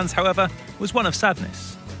Oasis fans, however, was one of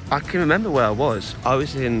sadness. I can remember where I was. I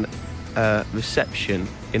was in a reception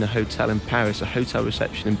in a hotel in Paris, a hotel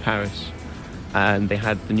reception in Paris, and they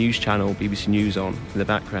had the news channel, BBC News, on in the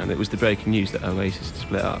background. It was the breaking news that Oasis had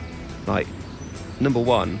split up. Like, number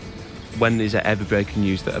one, when is there ever breaking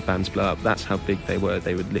news that a band split up? That's how big they were.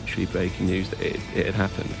 They were literally breaking news that it had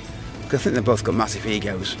happened. I think they've both got massive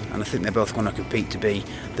egos, and I think they're both going to compete to be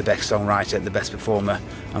the best songwriter, the best performer,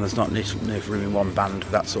 and there's not enough room in one band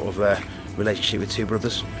for that sort of relationship with two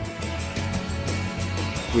brothers.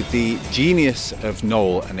 With the genius of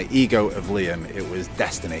Noel and the ego of Liam, it was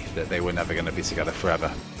destiny that they were never going to be together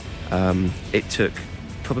forever. It took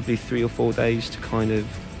probably 3 or 4 days to kind of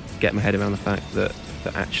get my head around the fact that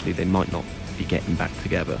actually they might not be getting back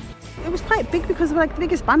together. It was quite big because they were like the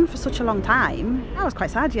biggest band for such a long time. I was quite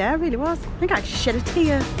sad, yeah, I really was. I think I actually shed a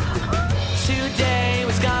tear. Today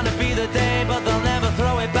was gonna be the day, but they'll never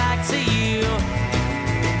throw it back to you.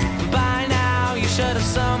 By now, you should have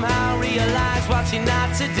somehow realized what you're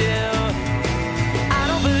not to do. I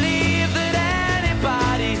don't believe that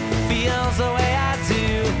anybody feels the way I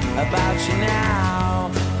do about you now.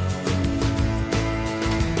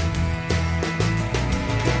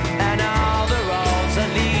 And all the roads that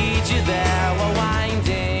lead you there were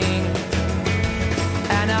winding,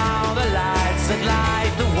 and all the lights that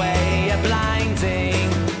light the way are blinding.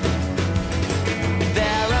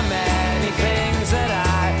 There are many things that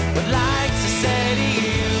I would like to say to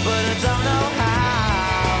you, but I don't know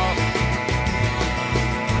how.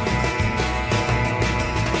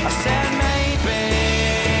 I said maybe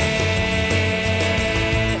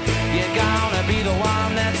you're gonna be the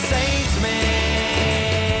one that saves me.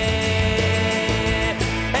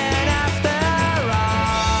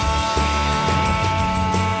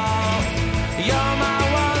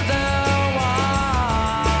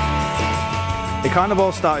 It kind of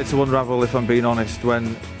all started to unravel, if I'm being honest,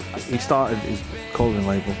 when he started his clothing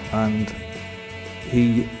label, and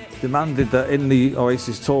he demanded that in the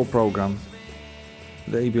Oasis tour programme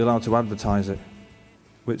that he be allowed to advertise it,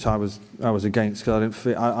 which I was against, because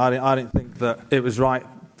I didn't think that it was right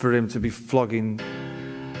for him to be flogging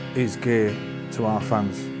his gear to our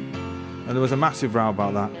fans. And there was a massive row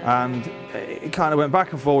about that, and it kind of went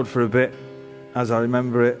back and forward for a bit, as I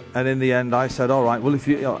remember it, and in the end I said, all right, well, if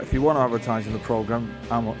you want to advertise in the programme,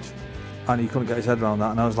 how much? And he couldn't get his head around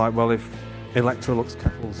that, and I was like, well, if Electrolux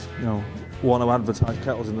kettles, want to advertise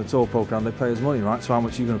kettles in the tour programme, they pay us money, right? So how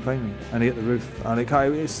much are you going to pay me? And he hit the roof, and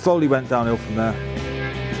it slowly went downhill from there.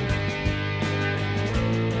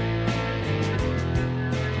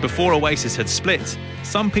 Before Oasis had split,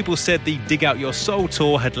 some people said the Dig Out Your Soul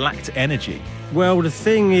tour had lacked energy. Well, the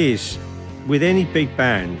thing is, with any big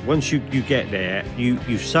band, once you get there,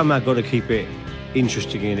 you've somehow got to keep it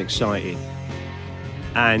interesting and exciting.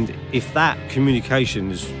 And if that communication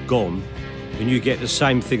is gone, and you get the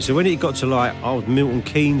same thing. So when it got to Milton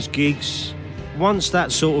Keynes gigs, once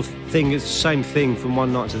that sort of thing is the same thing from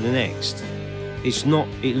one night to the next,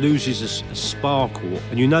 it loses a sparkle.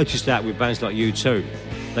 And you notice that with bands like U2,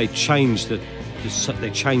 they change the set.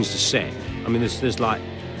 I mean, there's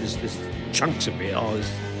chunks of it are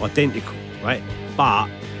identical, right? But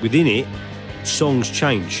within it, songs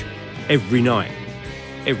change every night.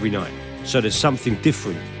 So there's something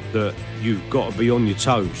different that you've got to be on your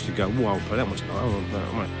toes to go, whoa, but that one's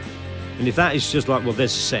not. And if that is just like, well,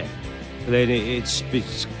 there's a set, then it's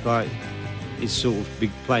like it's sort of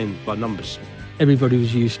big playing by numbers. Everybody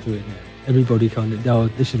was used to it now. Everybody kind of, oh,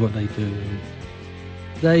 this is what they do.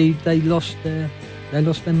 They lost their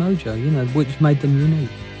mojo, which made them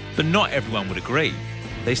unique. But not everyone would agree.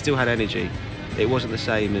 They still had energy. It wasn't the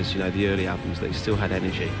same as the early albums. They still had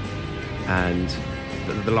energy, and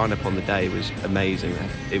the lineup on the day was amazing.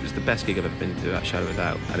 It was the best gig I've ever been to, that show,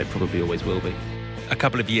 without, and it probably always will be. A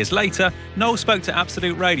couple of years later, Noel spoke to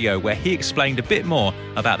Absolute Radio, where he explained a bit more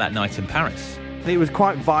about that night in Paris. It was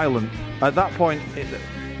quite violent. At that point, there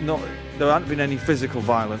hadn't been any physical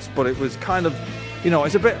violence, but it was kind of,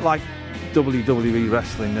 it's a bit like WWE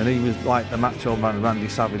wrestling, and he was like the Macho Man Randy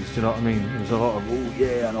Savage, do you know what I mean? There was a lot of, oh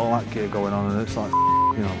yeah, and all that gear going on, and it's like,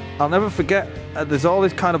 I'll never forget, there's all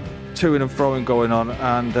this kind of toing and froing going on,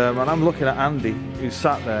 and I'm looking at Andy, who's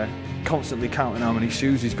sat there, constantly counting how many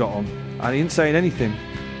shoes he's got on, and he ain't saying anything.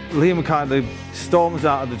 Liam kind of storms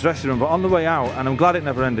out of the dressing room, but on the way out, and I'm glad it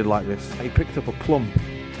never ended like this, he picked up a plum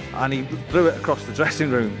and he threw it across the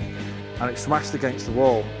dressing room and it smashed against the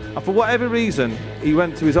wall. And for whatever reason, he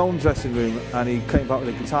went to his own dressing room and he came back with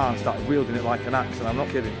a guitar and started wielding it like an axe, and I'm not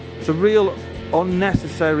kidding. It's a real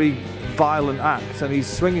unnecessary, violent act, and he's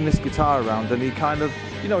swinging this guitar around and he kind of,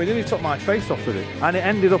 he nearly took my face off with it. And it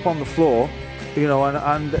ended up on the floor,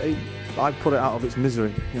 and I put it out of its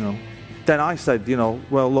misery, Then I said,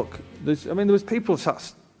 well, look, there was people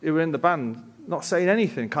who were in the band not saying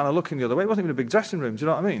anything, kind of looking the other way. It wasn't even a big dressing room, do you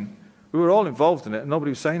know what I mean? We were all involved in it and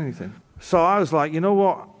nobody was saying anything. So I was like, you know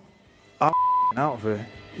what, I'm out of here,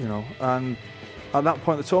 And at that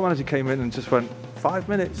point, the tour manager came in and just went, 5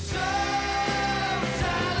 minutes.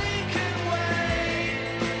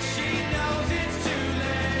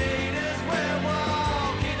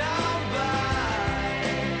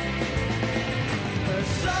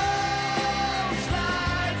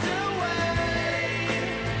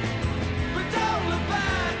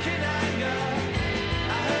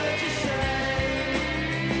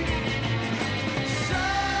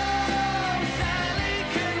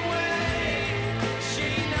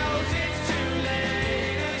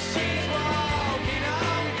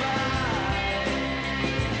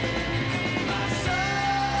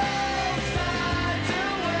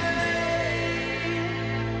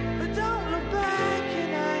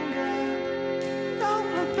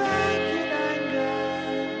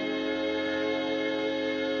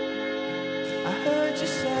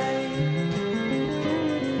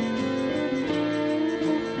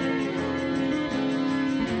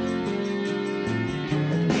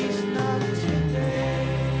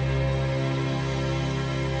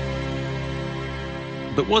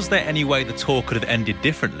 But was there any way the tour could have ended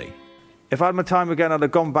differently? If I had my time again, I'd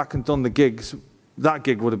have gone back and done the gigs. That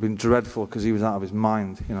gig would have been dreadful because he was out of his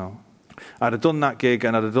mind, I'd have done that gig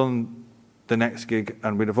and I'd have done the next gig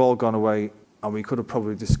and we'd have all gone away and we could have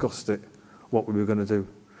probably discussed it, what we were going to do.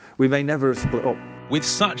 We may never have split up. With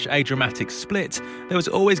such a dramatic split, there was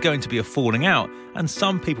always going to be a falling out, and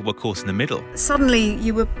some people were caught in the middle. Suddenly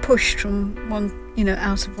you were pushed from one,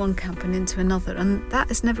 out of one camp and into another, and that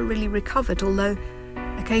has never really recovered, although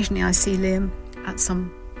occasionally I see Liam at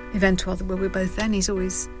some event or other where we're both there, and he's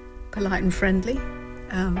always polite and friendly.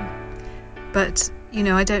 But,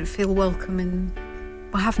 I don't feel welcome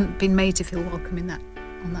I haven't been made to feel welcome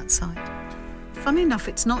on that side. Funny enough,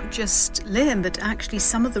 it's not just Liam, but actually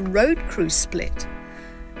some of the road crew split.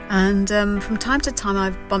 And from time to time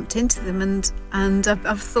I've bumped into them and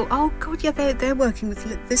I've thought, oh God, yeah, they're working with,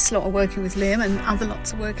 this lot are working with Liam and other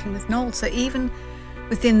lots are working with Noel. So even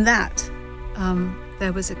within that,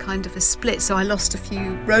 there was a kind of a split. So I lost a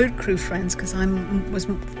few road crew friends because I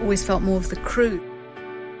always felt more of the crew.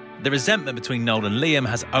 The resentment between Noel and Liam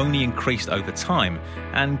has only increased over time,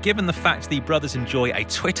 and given the fact the brothers enjoy a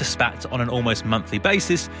Twitter spat on an almost monthly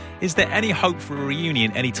basis, is there any hope for a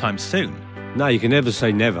reunion anytime soon? No, you can never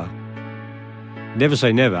say never. Never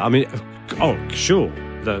say never. I mean, sure,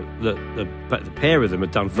 the pair of them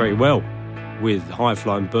have done very well with High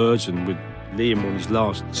Flying Birds and with Liam on his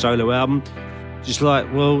last solo album. Just like,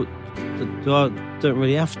 well, I don't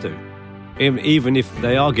really have to. Even if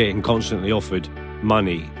they are getting constantly offered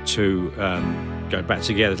money to go back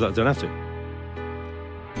together, like, don't have to.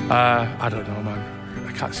 I don't know, man.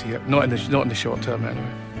 I can't see it. Not in the short term,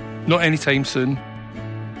 anyway. Not anytime soon.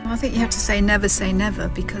 I think you have to say never,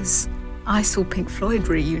 because I saw Pink Floyd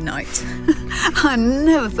reunite. I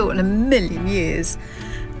never thought in a million years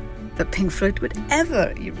that Pink Floyd would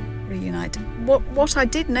ever reunite. What I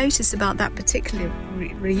did notice about that particular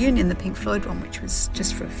reunion, the Pink Floyd one, which was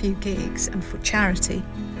just for a few gigs and for charity,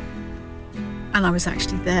 and I was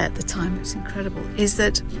actually there at the time, it was incredible, is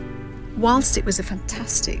that whilst it was a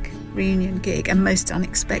fantastic reunion gig and most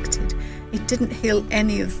unexpected, it didn't heal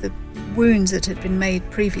any of the wounds that had been made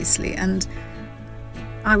previously, and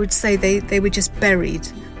I would say they were just buried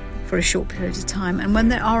for a short period of time. And when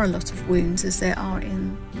there are a lot of wounds, as there are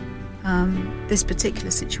in this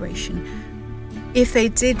particular situation, if they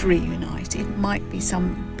did reunite, it might be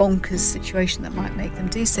some bonkers situation that might make them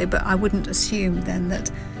do so, but I wouldn't assume then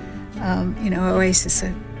that Oasis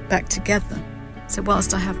are back together. So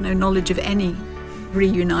whilst I have no knowledge of any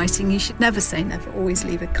reuniting, you should never say never, always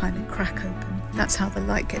leave a kind of crack open. That's how the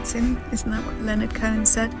light gets in, isn't that what Leonard Cohen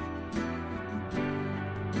said?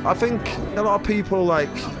 I think a lot of people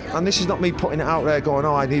and this is not me putting it out there going,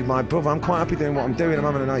 oh, I need my brother, I'm quite happy doing what I'm doing, I'm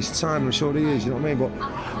having a nice time, I'm sure he is, you know what I mean? But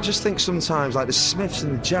I just think sometimes, like the Smiths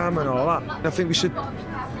and the Jam and all that, I think we should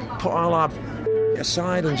put all our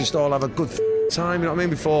aside and just all have a good time, you know what I mean,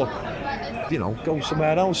 before, go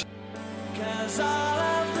somewhere else. 'Cause all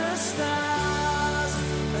of the stars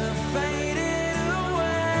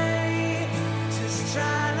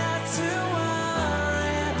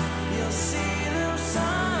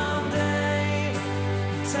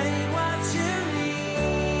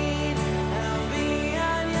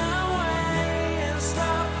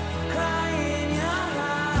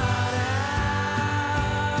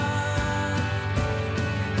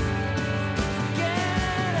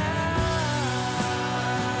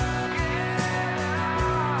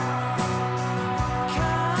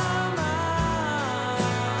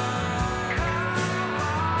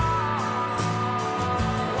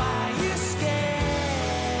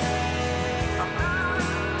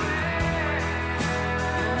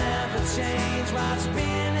has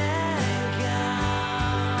been and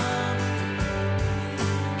gone.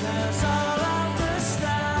 'Cause all of the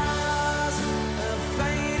stars have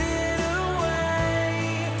faded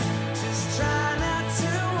away. Just try not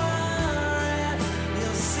to worry,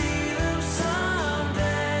 you'll see them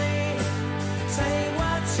someday. Take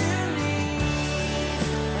what you need,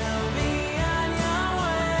 help me on your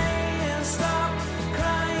way, and stop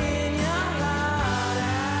crying your heart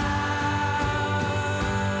out.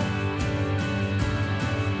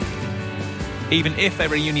 Even if a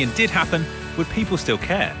reunion did happen, would people still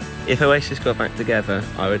care? If Oasis got back together,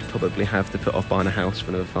 I would probably have to put off buying a house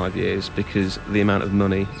for another 5 years, because the amount of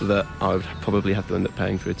money that I would probably have to end up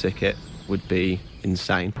paying for a ticket would be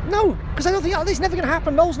insane. No, because I don't think it's never going to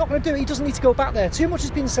happen. Noel's not going to do it. He doesn't need to go back there. Too much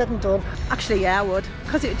has been said and done. Actually, yeah, I would,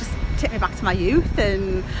 because it would just take me back to my youth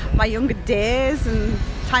and my younger days and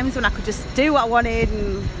times when I could just do what I wanted,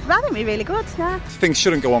 and that would be really good, yeah. Things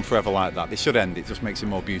shouldn't go on forever like that. They should end. It just makes it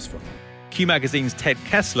more beautiful. Q Magazine's Ted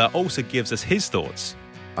Kessler also gives us his thoughts.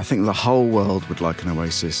 I think the whole world would like an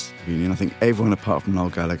Oasis reunion. I think everyone apart from Noel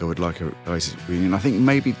Gallagher would like an Oasis reunion. I think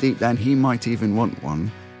maybe deep down he might even want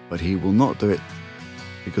one, but he will not do it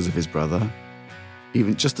because of his brother.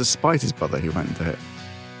 Even just despite his brother, he won't do it.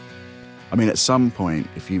 I mean, at some point,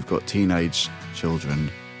 if you've got teenage children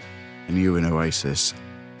and you're in Oasis,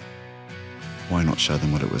 why not show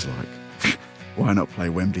them what it was like? Why not play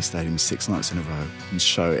Wembley Stadium 6 nights in a row and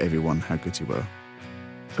show everyone how good you were?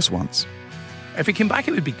 Just once. If he came back,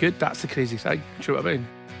 it would be good. That's the crazy thing. Do you know what I mean?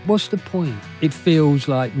 What's the point? It feels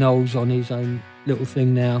like Noel's on his own little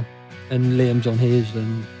thing now and Liam's on his,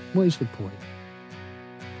 and what is the point?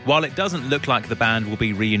 While it doesn't look like the band will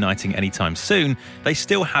be reuniting anytime soon, they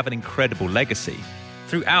still have an incredible legacy.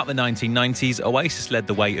 Throughout the 1990s, Oasis led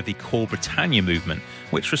the way of the Core Britannia movement,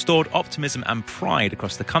 which restored optimism and pride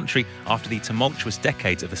across the country after the tumultuous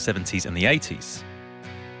decades of the 70s and the 80s.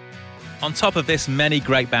 On top of this, many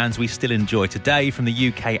great bands we still enjoy today from the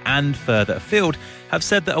UK and further afield have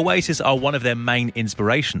said that Oasis are one of their main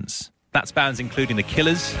inspirations. That's bands including The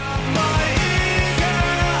Killers,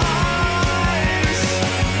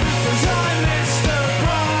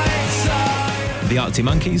 The Arctic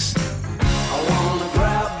Monkeys,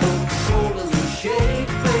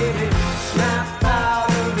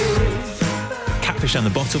 Catfish and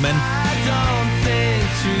the Bottlemen,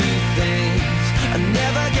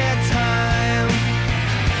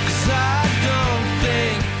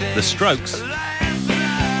 The Strokes,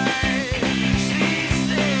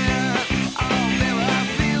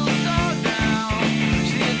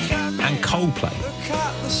 and Coldplay.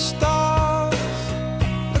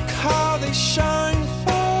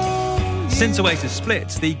 Since Oasis split,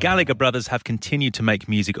 the Gallagher brothers have continued to make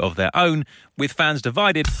music of their own, with fans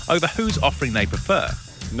divided over whose offering they prefer.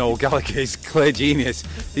 Noel Gallagher is clear genius.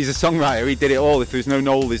 He's a songwriter. He did it all. If there's no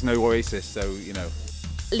Noel, there's no Oasis. So, you know.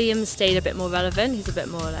 Liam stayed a bit more relevant. He's a bit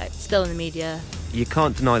more like still in the media. You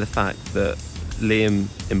can't deny the fact that Liam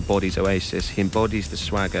embodies Oasis. He embodies the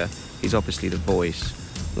swagger. He's obviously the voice.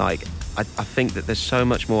 Like, I think that there's so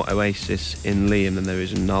much more Oasis in Liam than there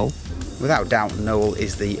is in Noel. Without doubt, Noel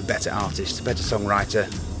is the better artist, the better songwriter,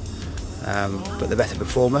 but the better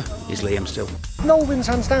performer is Liam still. Noel wins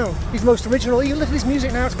hands down. He's the most original. You look at his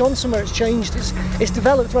music now, it's gone somewhere, it's changed, it's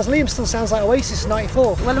developed, whereas Liam still sounds like Oasis in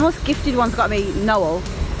 94. Well, the most gifted one's got to be Noel,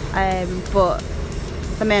 but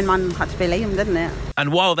the main man had to be Liam, didn't it?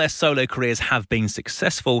 And while their solo careers have been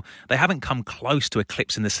successful, they haven't come close to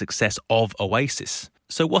eclipsing the success of Oasis.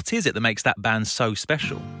 So what is it that makes that band so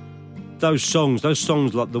special? Those songs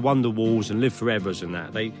like The Wonderwalls and Live Forevers and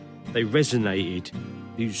that, they resonated.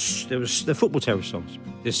 They're football terrace songs.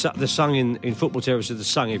 They're sung in football terraces, they're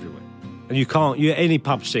sung everywhere. And any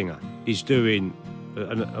pub singer is doing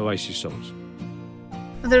an Oasis songs.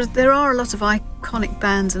 There are a lot of iconic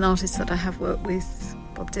bands and artists that I have worked with.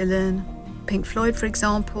 Bob Dylan, Pink Floyd, for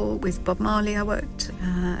example. With Bob Marley I worked.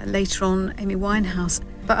 Later on, Amy Winehouse.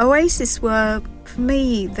 But Oasis were, for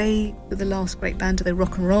me, they were the last great band of the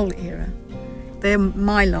rock and roll era. They're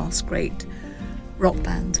my last great rock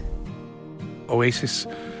band. Oasis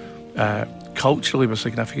culturally was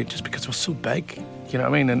significant just because it was so big, you know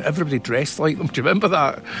what I mean? And everybody dressed like them. Do you remember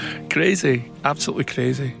that? Crazy, absolutely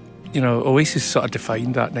crazy. You know, Oasis sort of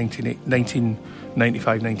defined that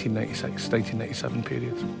 1995, 1996, 1997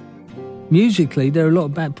 period. Musically, they're a lot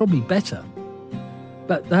bad, probably better.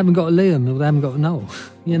 But they haven't got a Liam or they haven't got a Noel,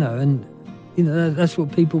 you know, and that's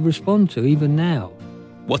what people respond to even now.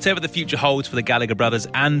 Whatever the future holds for the Gallagher brothers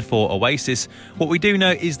and for Oasis, what we do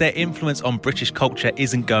know is their influence on British culture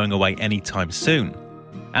isn't going away anytime soon.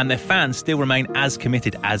 And their fans still remain as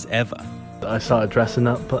committed as ever. I started dressing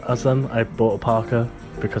up as them. I bought a parka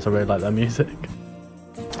because I really like their music.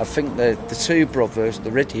 I think the two brothers,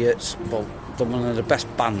 the Idiots, well, they're one of the best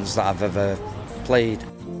bands that I've ever played.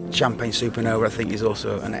 Champagne Supernova, I think, is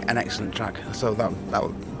also an excellent track. So that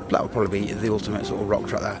would probably be the ultimate sort of rock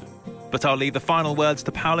track there. But I'll leave the final words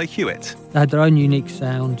to Paolo Hewitt. They had their own unique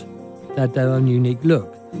sound, they had their own unique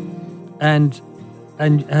look, and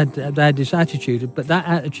they had this attitude, but that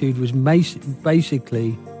attitude was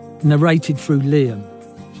basically narrated through Liam.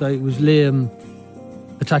 So it was Liam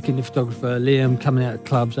attacking the photographer, Liam coming out of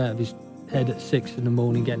clubs out of his head at 6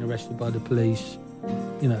 a.m, getting arrested by the police.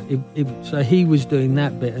 You know, so he was doing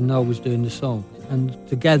that bit and Noel was doing the songs, and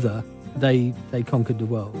together they conquered the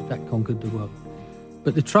world. That conquered the world.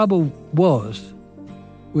 But the trouble was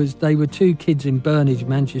they were two kids in Burnage,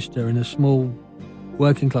 Manchester, in a small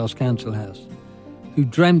working class council house, who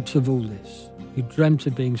dreamt of all this, who dreamt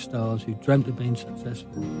of being stars, who dreamt of being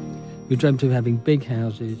successful, who dreamt of having big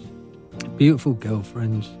houses, beautiful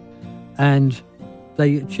girlfriends, and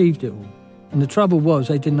they achieved it all. And the trouble was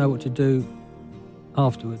they didn't know what to do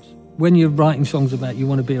afterwards. When you're writing songs about you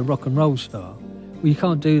want to be a rock and roll star, well, you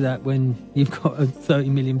can't do that when you've got a £30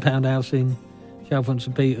 million house in Chalfont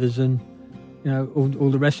St Peters and, you know,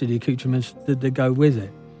 all the rest of the accoutrements that go with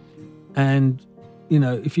it. And, you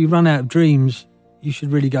know, if you run out of dreams, you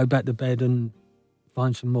should really go back to bed and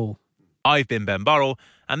find some more. I've been Ben Burrell,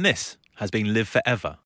 and this has been Live Forever.